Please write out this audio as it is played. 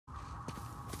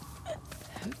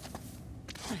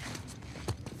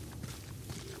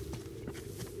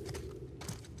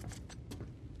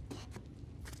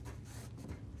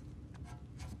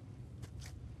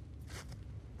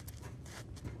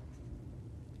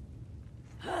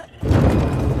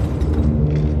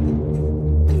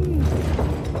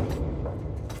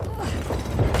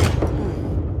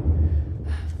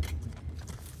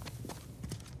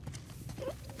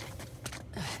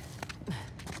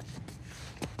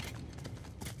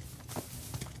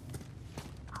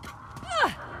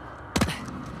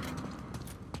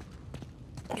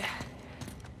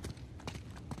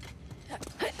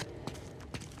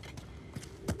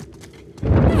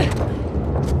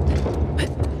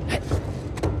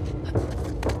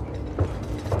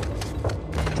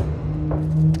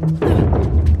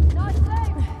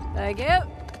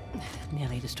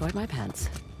destroyed my pants.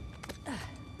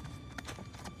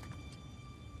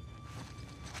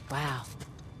 Wow.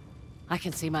 I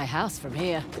can see my house from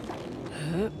here.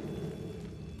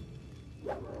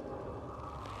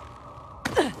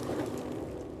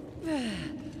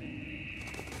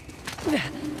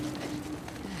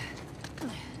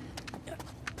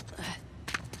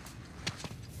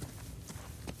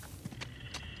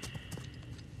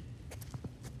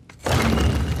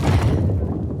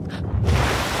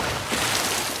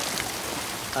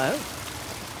 Oh.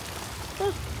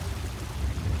 Huh.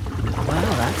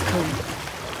 Wow, that's cool.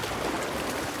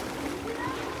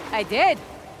 I did.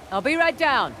 I'll be right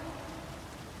down.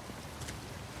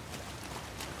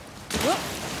 Whoop.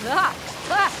 Ah!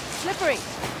 Ah! Slippery!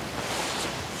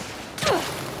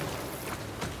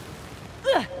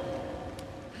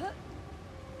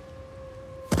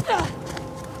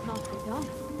 Nicely done.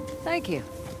 Thank you.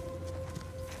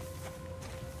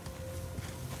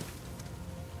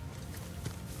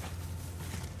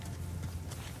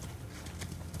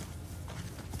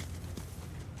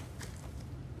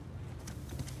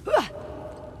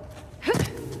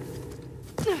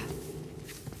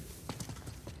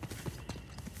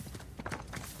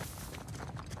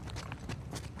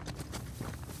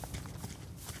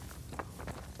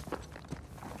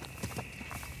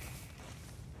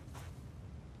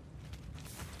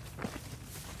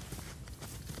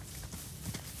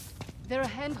 There are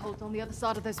handholds on the other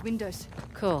side of those windows.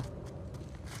 Cool.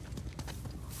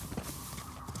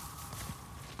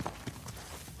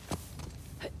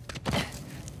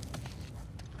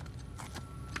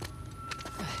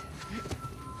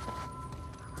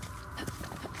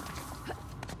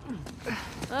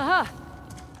 Aha!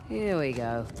 Here we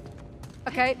go.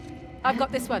 Okay, I've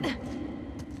got this one.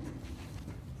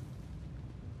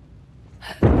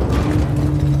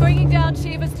 Bringing down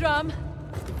Shiva's drum.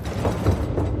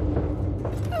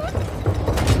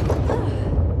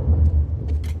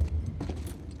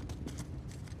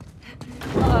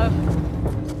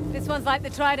 This one's like the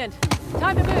trident.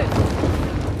 Time to move.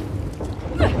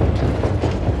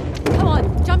 Come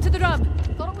on, jump to the drum.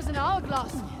 Thought it was an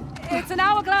hourglass. It's an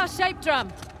hourglass-shaped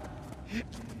drum.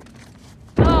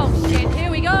 Oh shit, here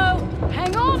we go.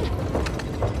 Hang on.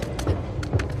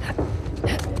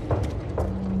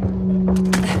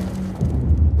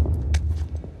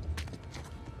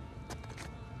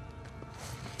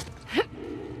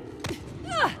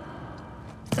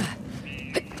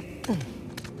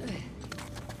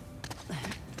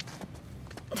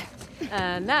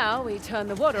 And now we turn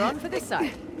the water on for this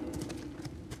side.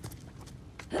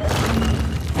 And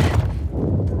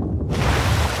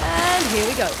here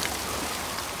we go.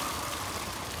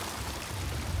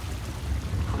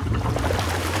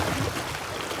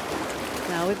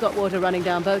 Now we've got water running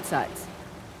down both sides.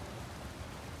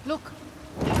 Look.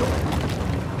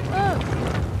 Oh,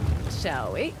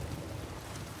 shall we?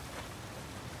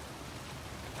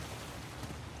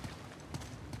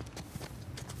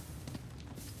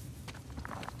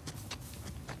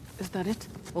 Is that it?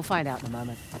 We'll find out in a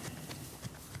moment.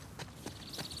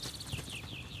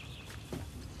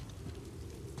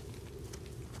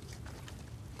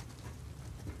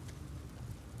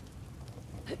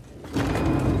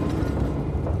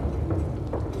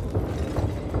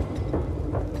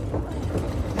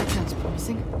 That sounds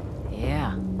promising.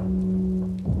 Yeah.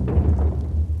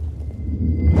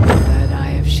 Third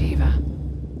eye of Shiva.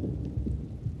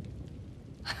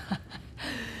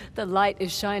 The light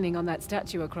is shining on that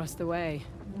statue across the way.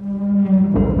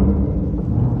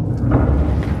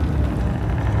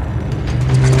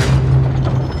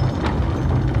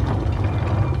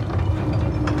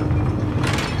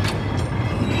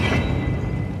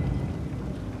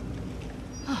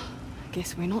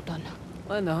 Guess we're not done.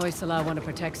 When the Hoysala want to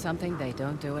protect something, they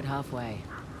don't do it halfway.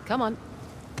 Come on.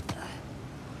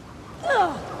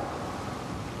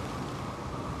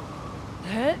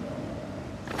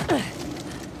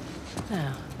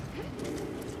 Now,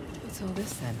 what's all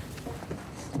this then?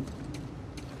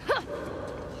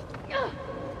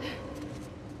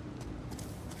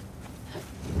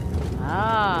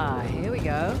 Ah, here we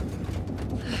go.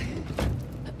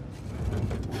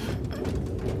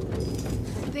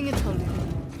 The thing it's holding.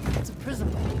 It's a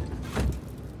prism.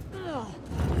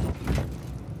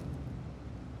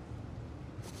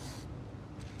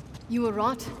 You were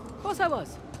right. Of course I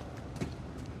was.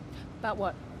 About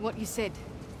what? What you said,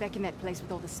 back in that place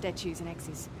with all the statues and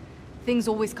axes. Things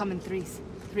always come in threes.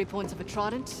 3 points of a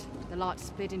trident, the light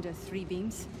split into 3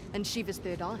 beams, and Shiva's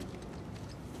third eye.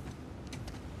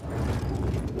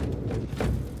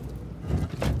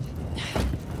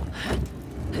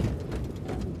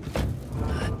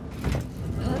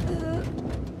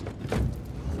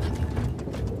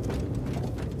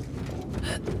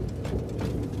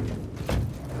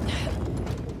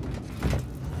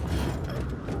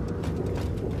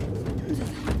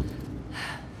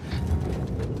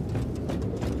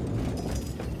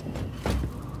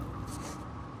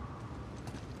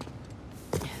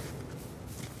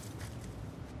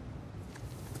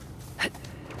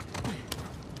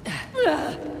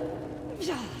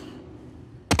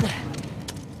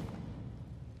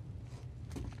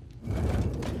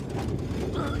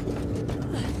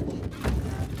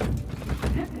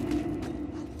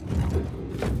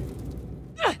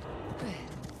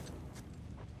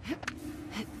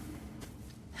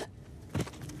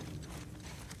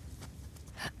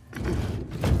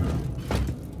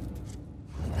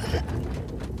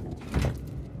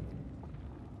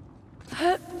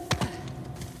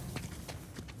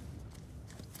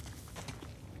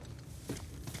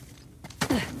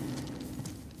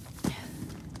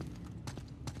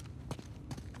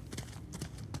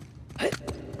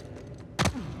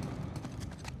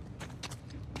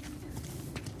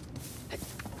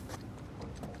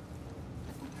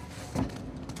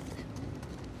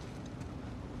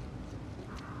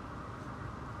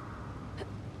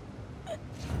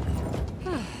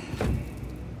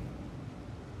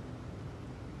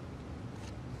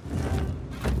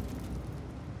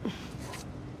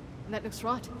 That looks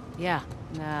right. Yeah.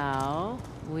 Now,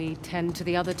 we tend to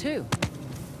the other two.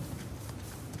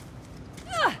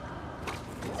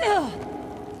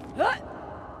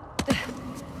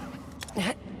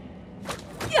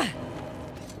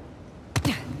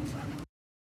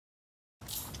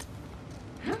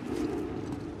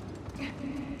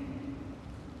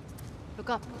 Look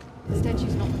up. The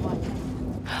statue's not the right place.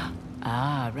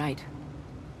 Ah, right.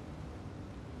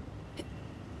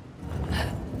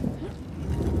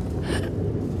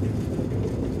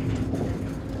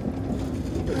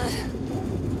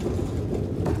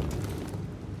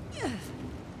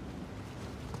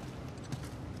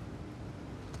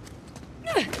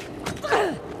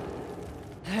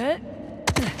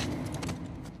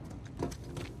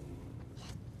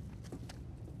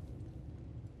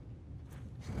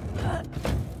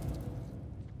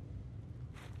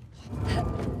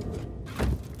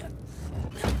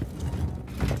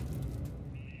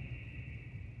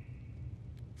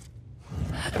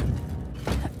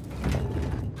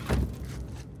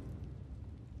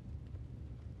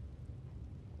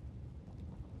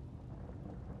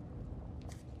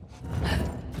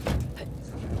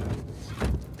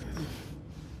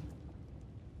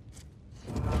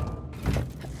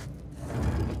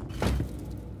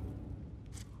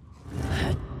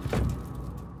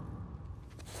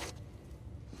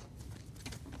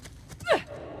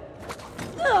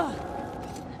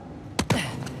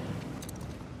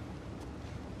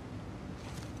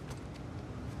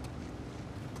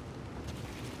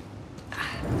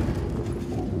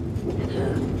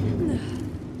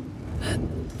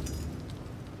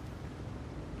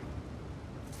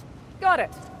 Got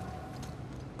it.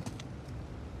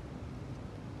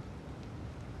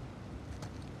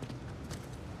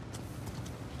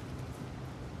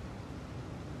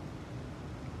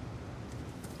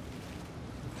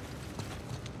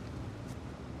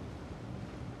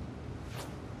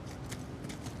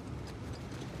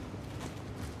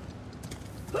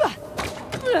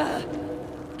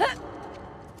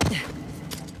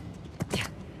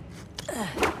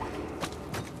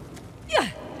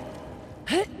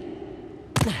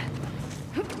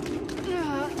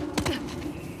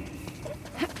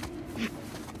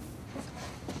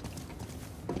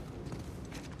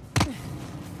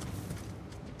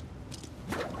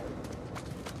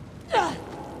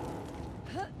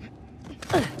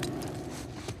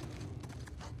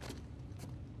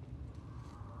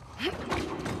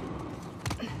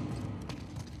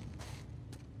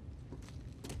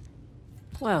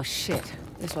 Well, shit.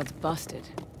 This one's busted.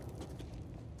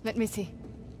 Let me see.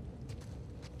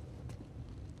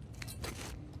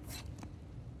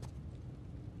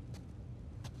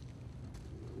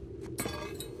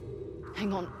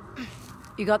 Hang on.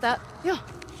 You got that? Yeah.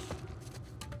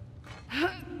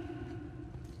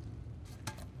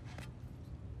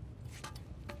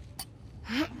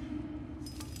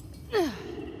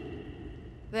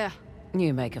 There.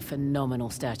 You make a phenomenal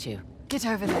statue. Get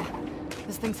over there.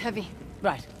 This thing's heavy.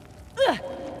 Right.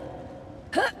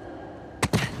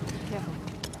 Careful.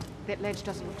 That ledge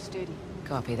doesn't look sturdy.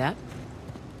 Copy that.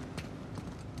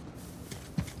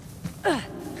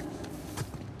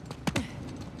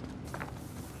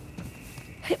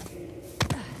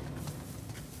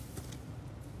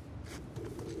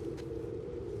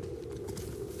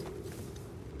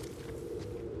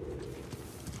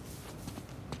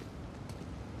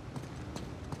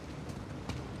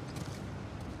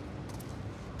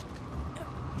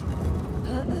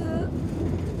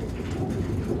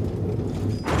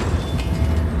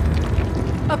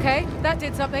 Okay, that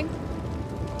did something.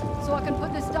 So I can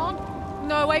put this down?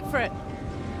 No, wait for it.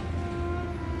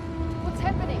 What's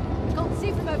happening? I can't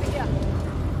see from over here.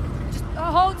 Just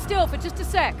hold still for just a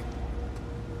sec.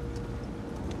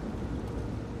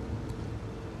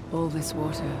 All this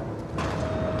water.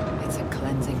 It's a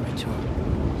cleansing ritual.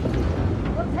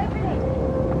 What's happening?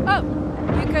 Oh!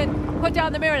 You can put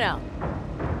down the mirror now.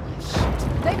 Shit!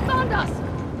 They found us!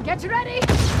 Get ready!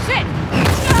 Shit!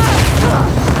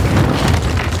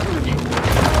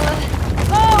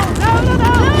 Oh! No, no,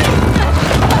 no!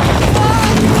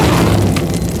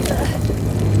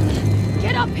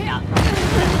 Get up here!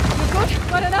 You're good?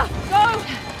 Got enough? Go!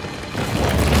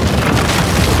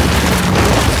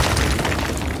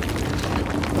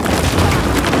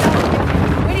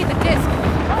 We need the disc.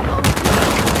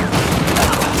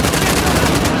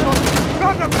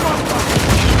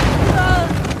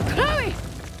 Chloe!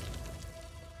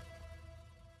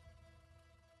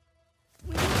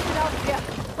 We need to get out of here.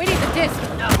 We need the disc.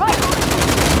 Right!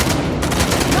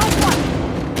 Not one!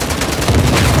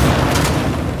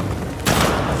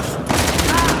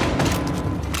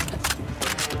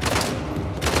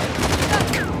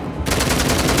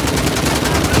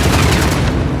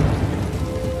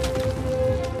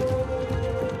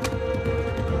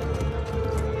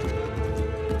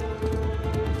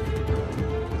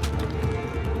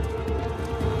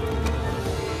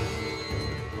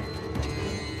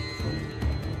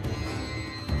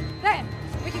 There!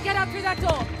 We can get out through that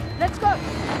door. Let's go!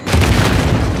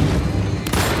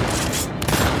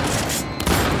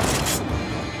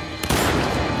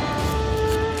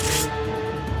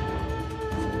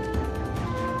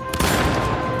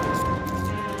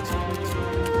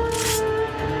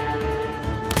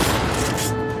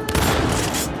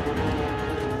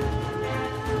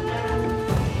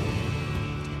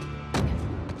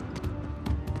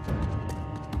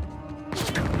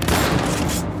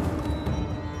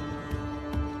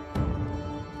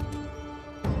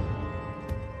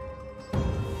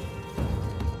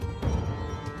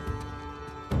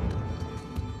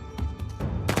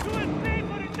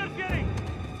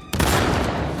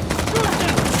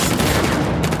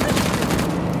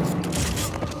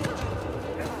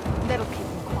 That'll keep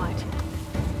them quiet.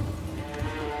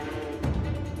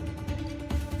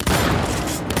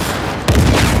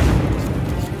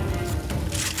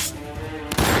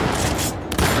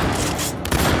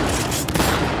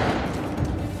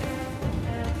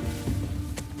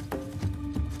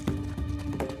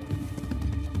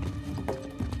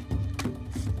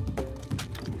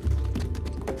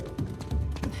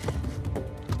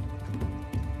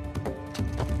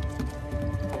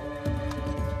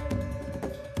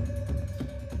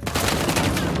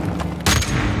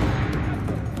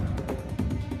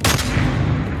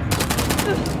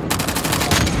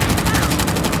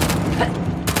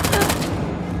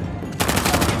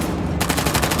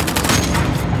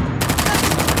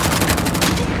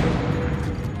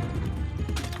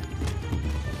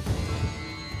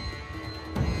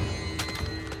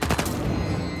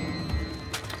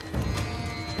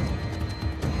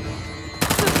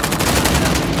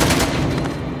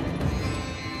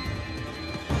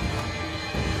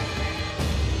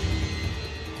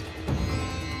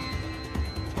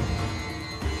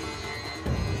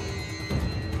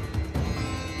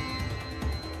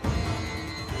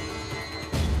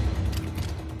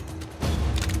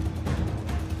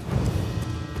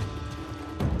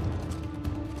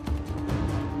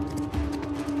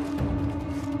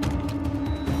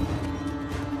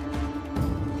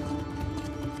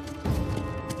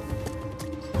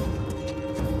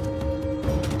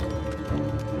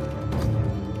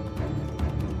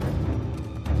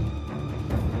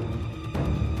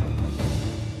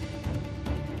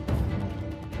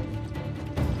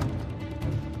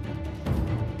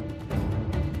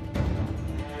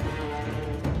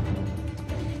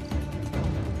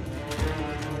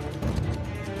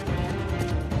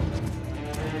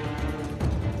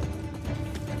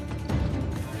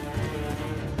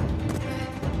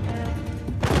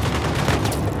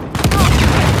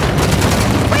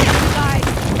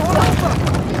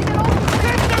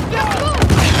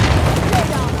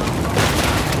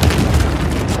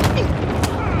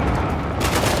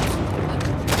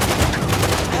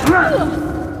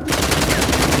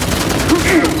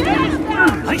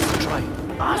 Nice try,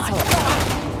 asshole!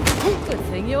 Good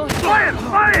thing you're here. Fire!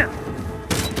 Fire!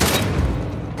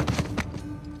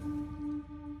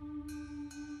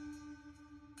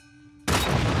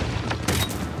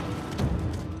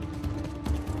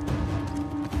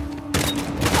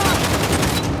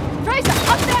 Fraser,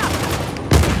 up there!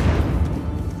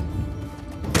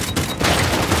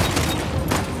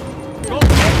 Go, go,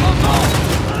 go, go!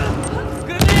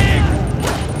 Grenade!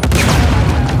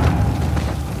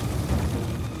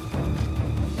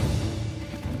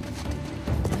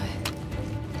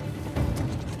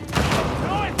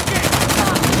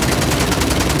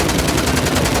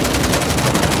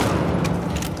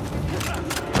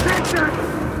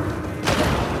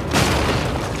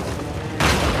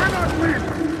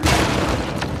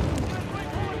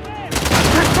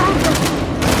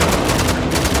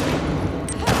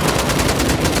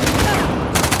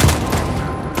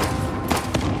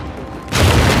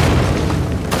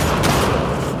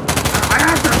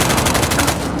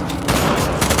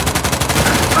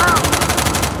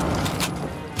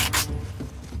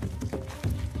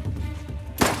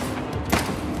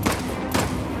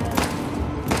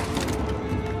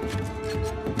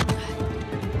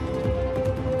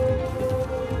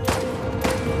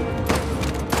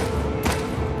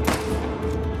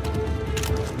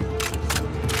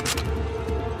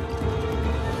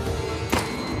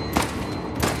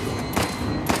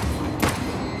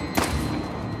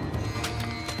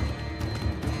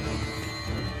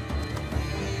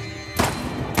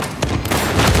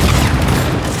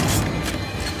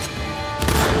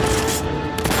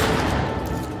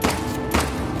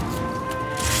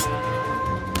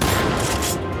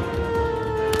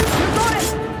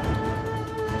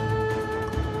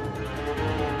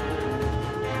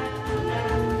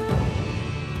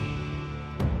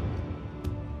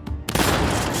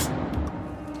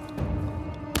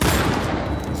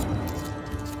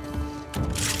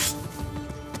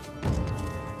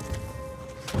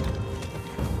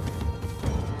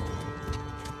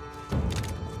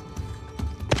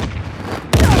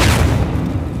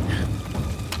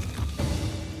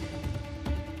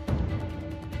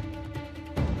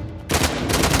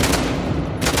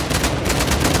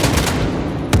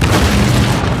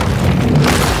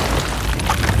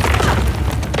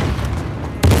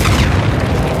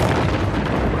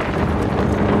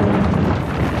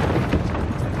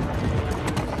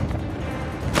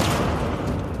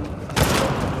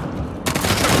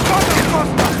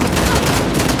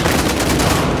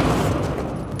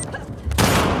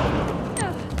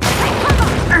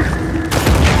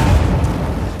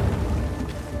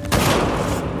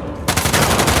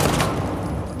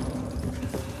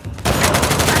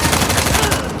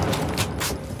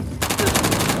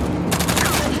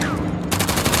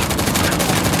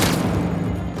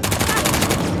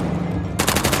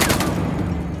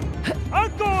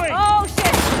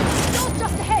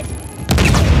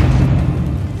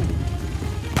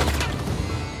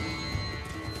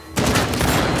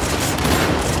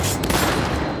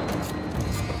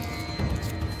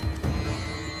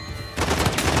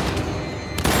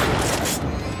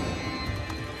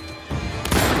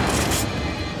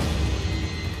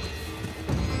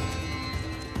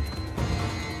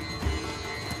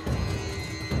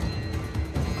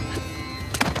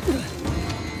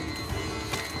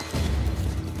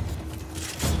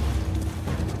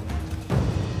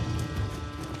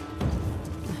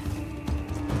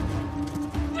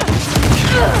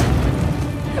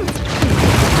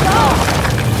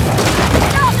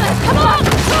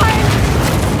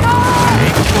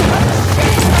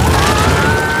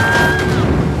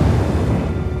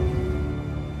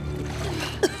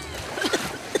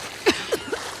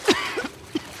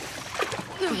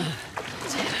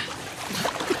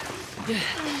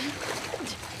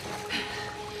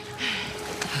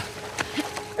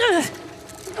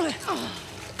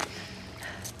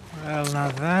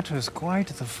 was quite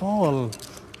the fall.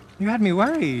 You had me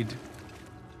worried.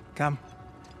 Come,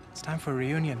 it's time for a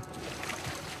reunion.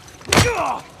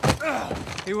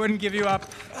 He wouldn't give you up,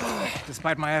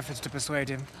 despite my efforts to persuade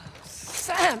him.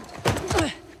 Sam!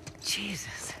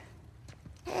 Jesus.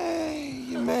 Hey,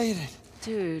 you made it.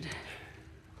 Dude.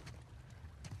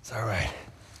 It's all right.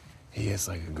 He is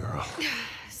like a girl.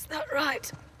 Is that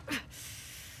right?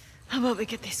 How about we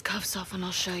get these cuffs off and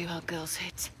I'll show you how girls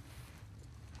hit.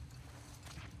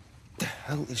 The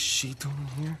hell is she doing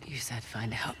here? You said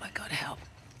find help, I gotta help.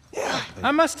 Yeah.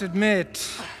 I must admit,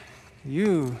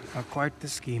 you are quite the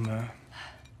schemer.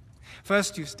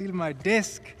 First you steal my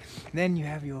disc, then you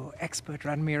have your expert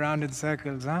run me around in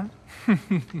circles, huh?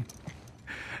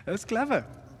 That's clever.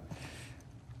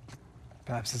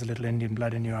 Perhaps there's a little Indian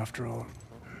blood in you after all.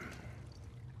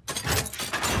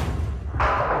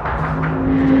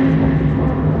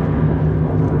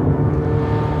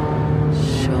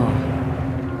 Sure.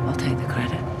 I'll take the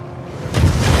credit.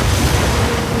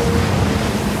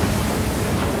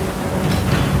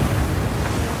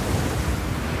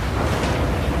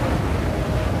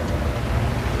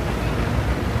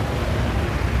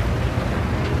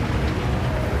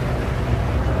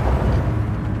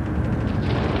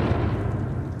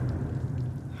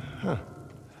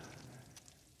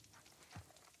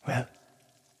 Well,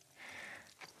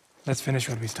 let's finish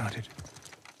what we started.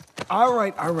 All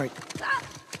right, all right.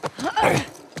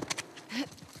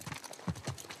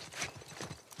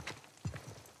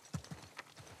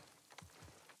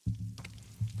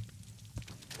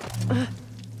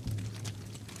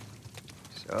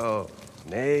 So,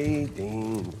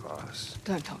 Nadine Ross.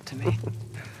 Don't talk to me.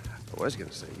 I was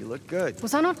gonna say, you look good.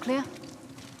 Was I not clear?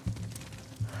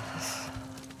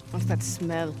 What's that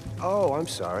smell? Oh, I'm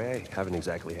sorry. I haven't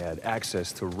exactly had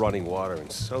access to running water and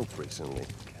soap recently.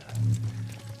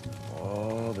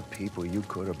 All the people you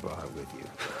could have brought with you.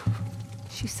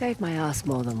 She saved my ass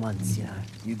more than once, you know.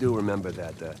 You do remember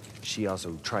that she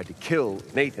also tried to kill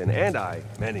Nathan and I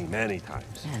many, many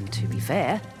times. And to be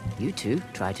fair, you two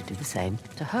tried to do the same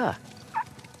to her.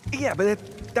 Yeah, but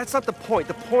that's not the point.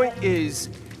 The point is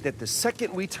that the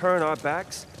second we turn our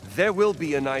backs, there will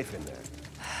be a knife in there.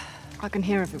 I can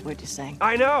hear every word you're saying.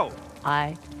 I know!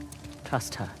 I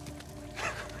trust her.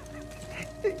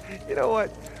 You know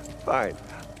what? Fine.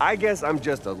 I guess I'm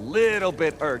just a little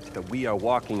bit irked that we are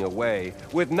walking away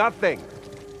with nothing.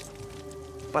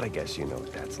 But I guess you know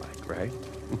what that's like, right?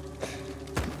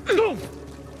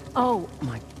 Oh,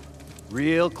 my...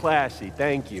 Real classy,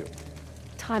 thank you.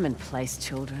 Time and place,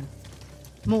 children.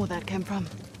 More where that came from.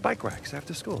 Bike racks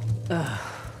after school.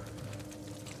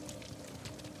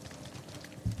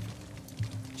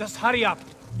 Just hurry up.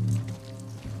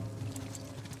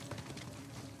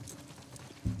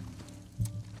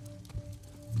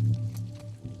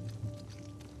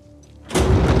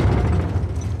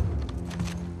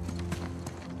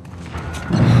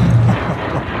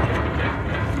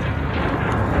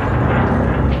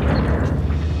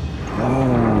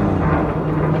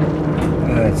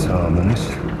 That's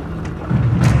ominous.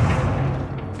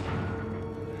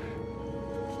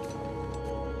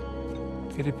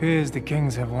 It appears the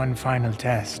Kings have one final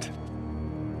test.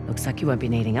 Looks like you won't be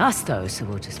needing us, though, so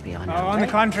we'll just be on our On the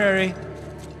way. contrary.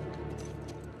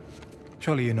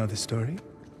 Surely you know the story.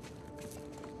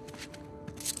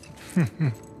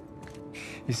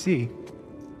 You see,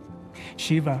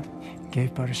 Shiva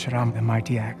gave Parashuram a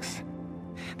mighty axe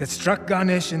that struck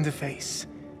Ganesh in the face,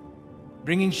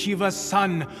 bringing Shiva's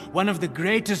son, one of the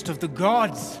greatest of the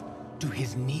gods, to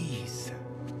his knees.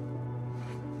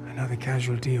 Another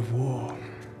casualty of war.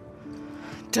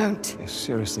 Don't. Yeah,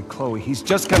 seriously, Chloe, he's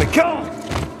just gonna kill him!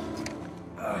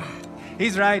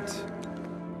 He's right.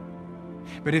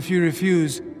 But if you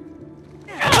refuse,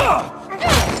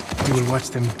 you will watch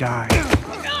them die,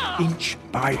 inch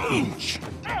by inch.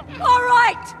 All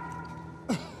right!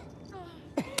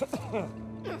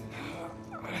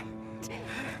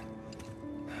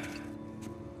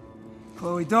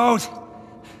 Chloe, don't!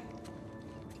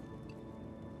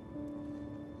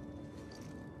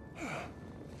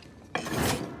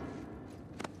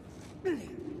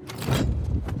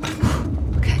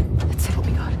 Okay, let's see what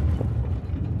we got.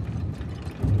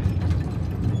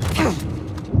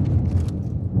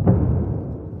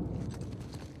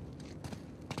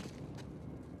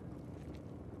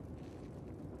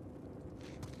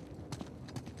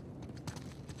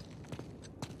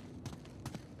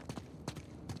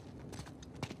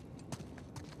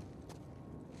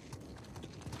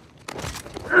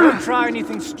 Don't try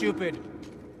anything stupid.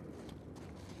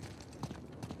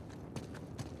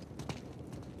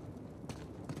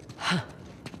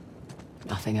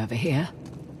 Nothing over here.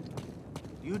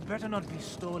 You'd better not be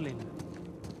stolen.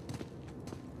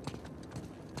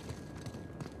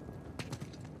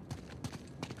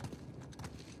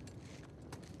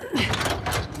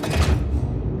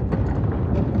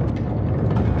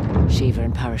 Shiva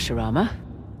and Parashurama.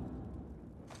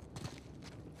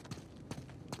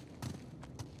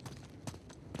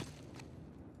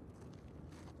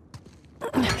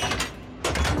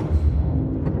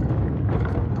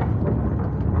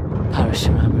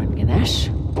 Parashurama and Ganesh.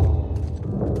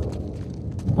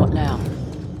 What now?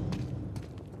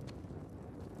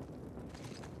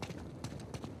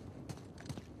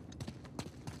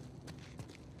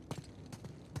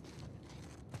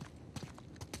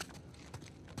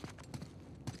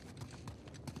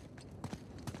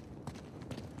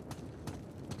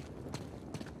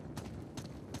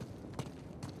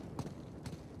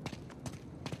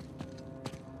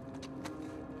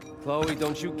 Chloe,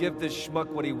 don't you give this schmuck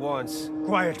what he wants.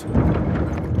 Quiet.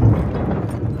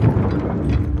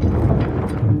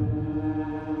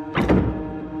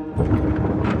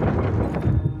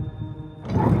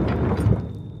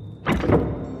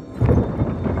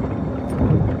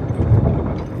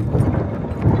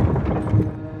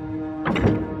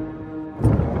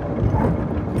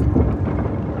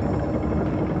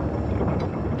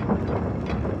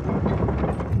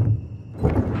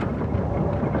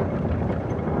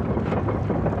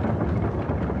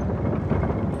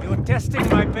 You're testing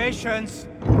my patience.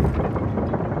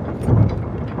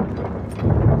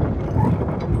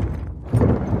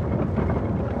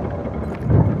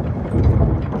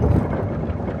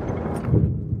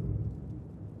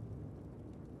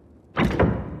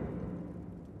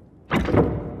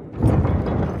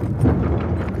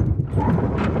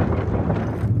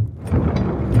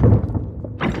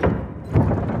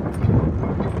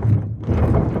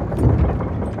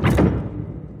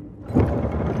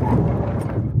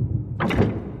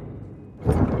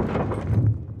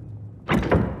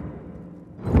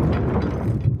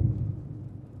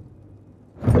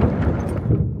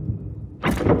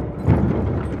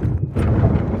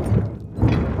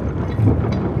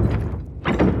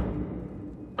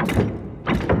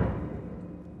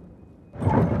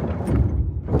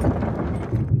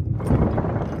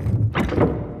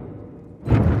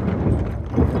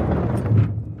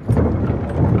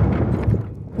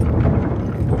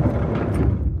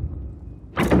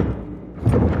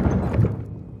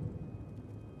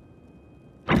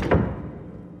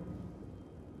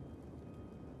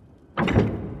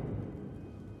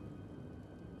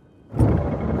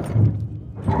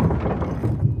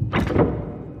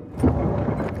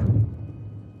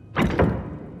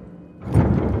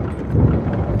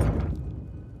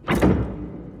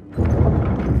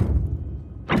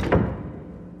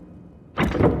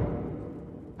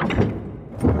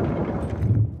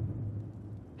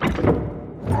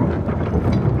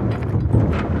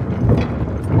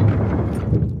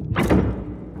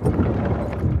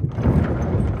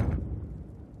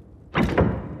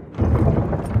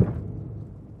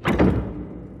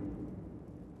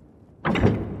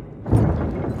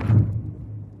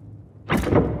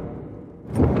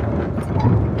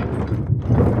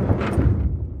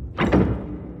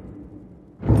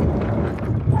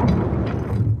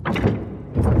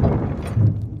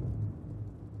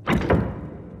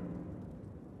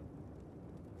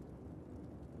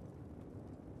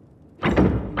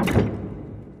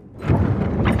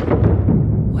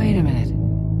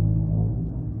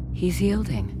 He's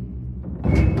yielding.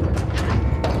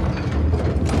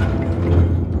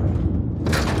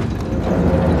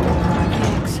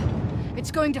 It's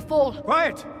going to fall.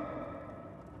 Quiet!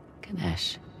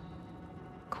 Ganesh,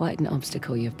 quite an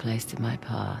obstacle you've placed in my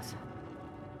path.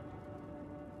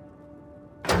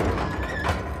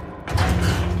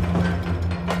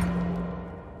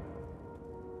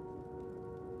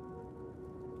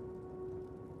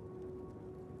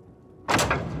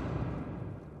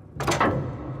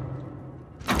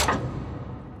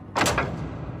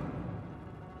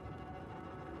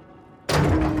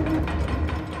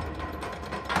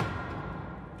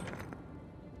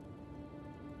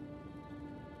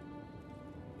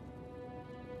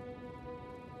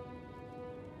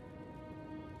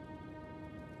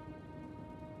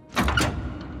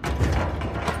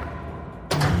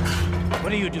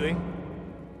 What are you doing?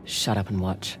 Shut up and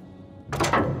watch.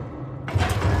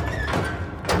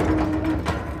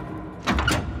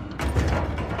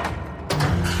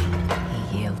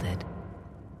 He yielded.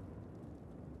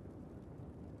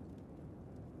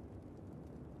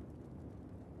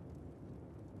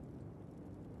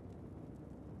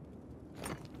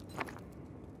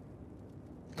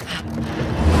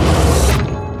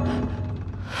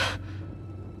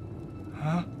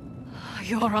 Huh? Are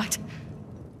you all right?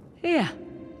 Yeah.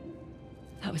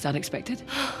 That was unexpected.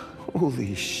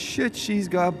 Holy shit, she's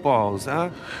got balls,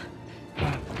 huh?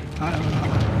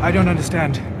 I don't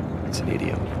understand. It's an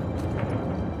idiom.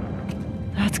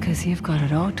 That's because you've got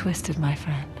it all twisted, my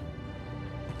friend.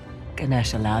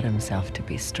 Ganesh allowed himself to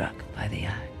be struck by the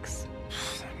axe.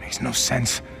 That makes no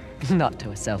sense. Not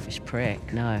to a selfish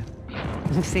prick, no.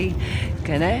 See,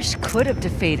 Ganesh could have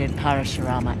defeated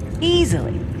Parashurama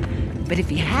easily. But if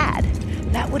he had,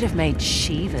 that would have made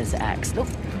Shiva's axe look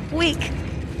weak,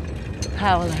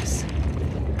 powerless.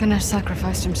 Ganesh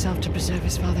sacrificed himself to preserve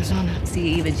his father's honor. See,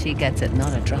 even she gets it,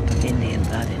 not a drop of Indian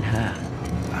blood in her.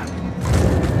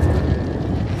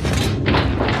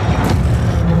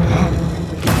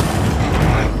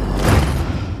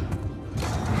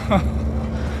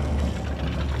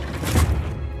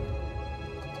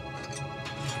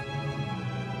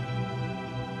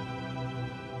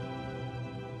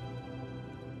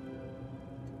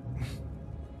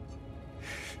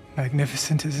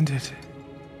 Magnificent, isn't it?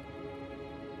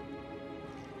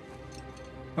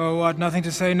 Oh, what? Nothing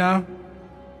to say now?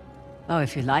 Oh,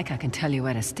 if you like, I can tell you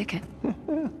where to stick it.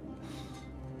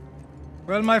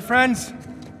 Well, my friends,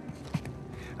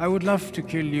 I would love to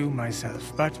kill you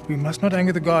myself, but we must not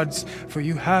anger the gods, for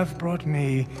you have brought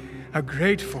me a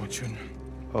great fortune.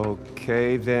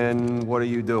 Okay, then what are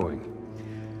you doing?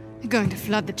 You're going to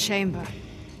flood the chamber.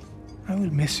 I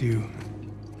will miss you.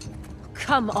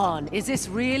 Come on, is this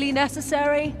really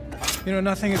necessary? You know,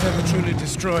 nothing is ever truly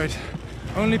destroyed.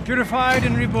 Only purified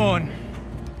and reborn.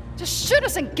 Just shoot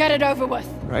us and get it over with.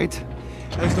 Right?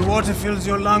 As the water fills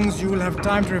your lungs, you will have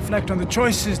time to reflect on the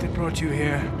choices that brought you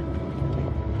here.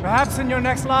 Perhaps in your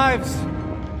next lives,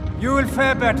 you will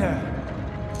fare better.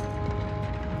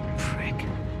 Prick.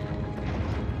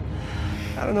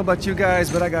 I don't know about you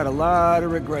guys, but I got a lot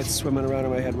of regrets swimming around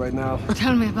in my head right now.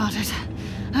 Tell me about it.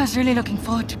 I was really looking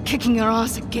forward to kicking your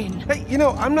ass again. Hey, you know,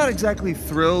 I'm not exactly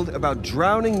thrilled about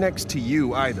drowning next to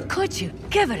you either. Could you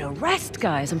give it a rest,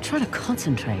 guys? I'm trying to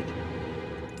concentrate.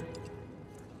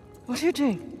 What are you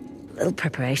doing? A little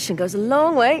preparation goes a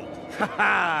long way.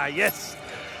 Haha, yes!